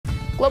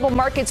Global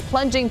markets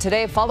plunging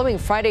today following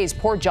Friday's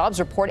poor jobs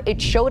report.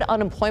 It showed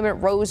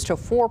unemployment rose to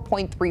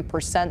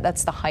 4.3%.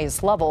 That's the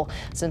highest level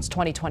since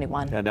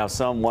 2021. And now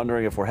some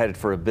wondering if we're headed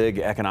for a big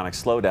economic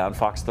slowdown.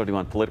 Fox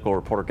 31 political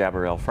reporter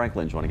Gabrielle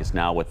Franklin joining us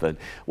now with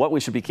what we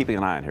should be keeping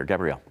an eye on here.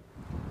 Gabrielle.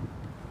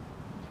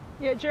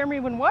 Yeah,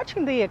 Jeremy, when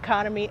watching the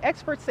economy,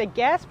 experts say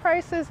gas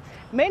prices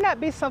may not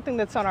be something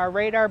that's on our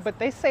radar, but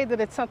they say that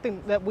it's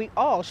something that we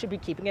all should be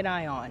keeping an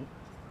eye on.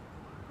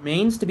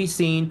 Remains to be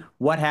seen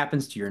what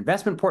happens to your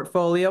investment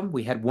portfolio.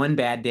 We had one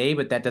bad day,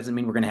 but that doesn't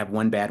mean we're going to have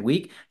one bad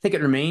week. I think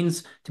it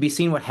remains to be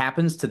seen what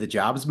happens to the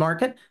jobs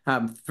market.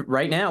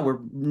 Right now, we're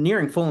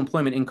nearing full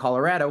employment in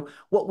Colorado.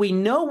 What we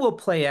know will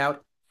play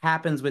out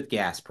happens with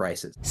gas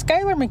prices.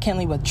 Skylar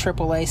McKinley with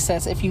AAA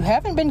says if you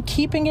haven't been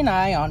keeping an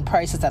eye on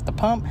prices at the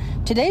pump,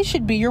 today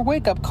should be your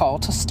wake-up call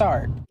to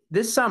start.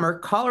 This summer,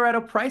 Colorado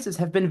prices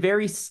have been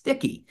very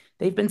sticky.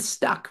 They've been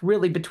stuck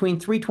really between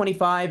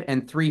 $3.25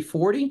 and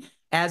 $3.40.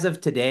 As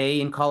of today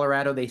in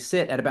Colorado, they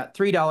sit at about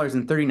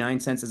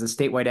 $3.39 as a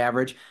statewide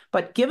average.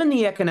 But given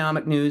the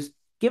economic news,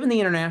 given the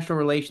international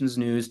relations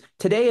news,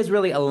 today is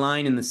really a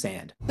line in the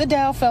sand. The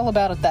Dow fell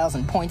about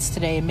 1,000 points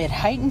today amid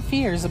heightened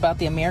fears about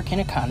the American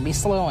economy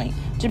slowing.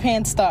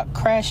 Japan's stock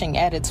crashing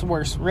at its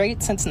worst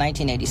rate since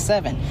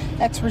 1987.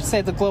 Experts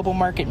say the global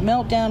market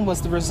meltdown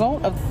was the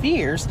result of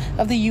fears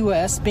of the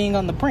U.S. being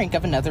on the brink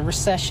of another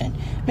recession.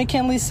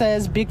 McKinley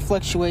says big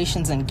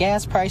fluctuations in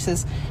gas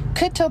prices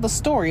could tell the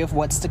story of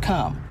what's to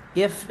come.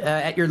 If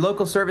at your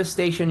local service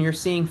station you're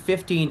seeing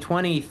 15,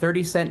 20,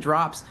 30-cent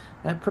drops,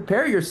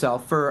 prepare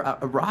yourself for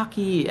a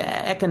rocky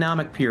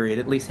economic period,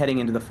 at least heading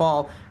into the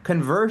fall.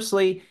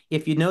 Conversely,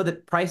 if you know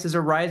that prices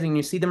are rising and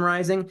you see them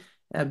rising,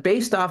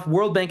 based off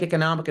World Bank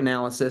economic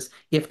analysis,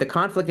 if the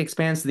conflict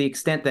expands to the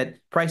extent that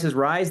prices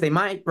rise, they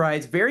might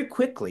rise very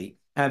quickly,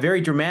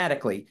 very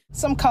dramatically.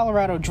 Some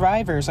Colorado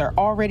drivers are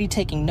already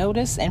taking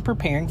notice and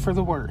preparing for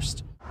the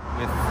worst.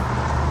 With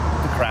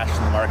the crash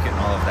in the market and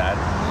all of that,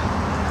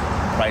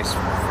 the price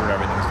for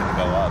everything's going to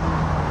go up.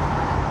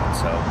 And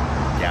so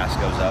gas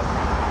goes up,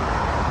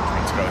 which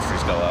means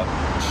groceries go up,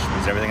 which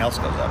means everything else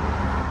goes up.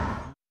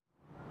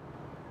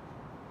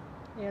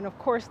 And of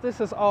course,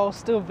 this is all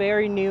still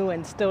very new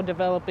and still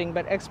developing,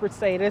 but experts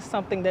say it is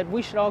something that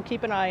we should all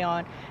keep an eye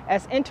on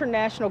as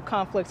international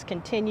conflicts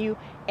continue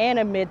and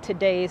amid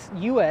today's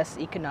U.S.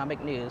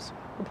 economic news.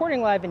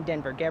 Reporting live in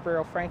Denver,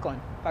 Gabrielle Franklin,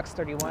 Fox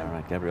 31. All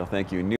right, Gabrielle, thank you.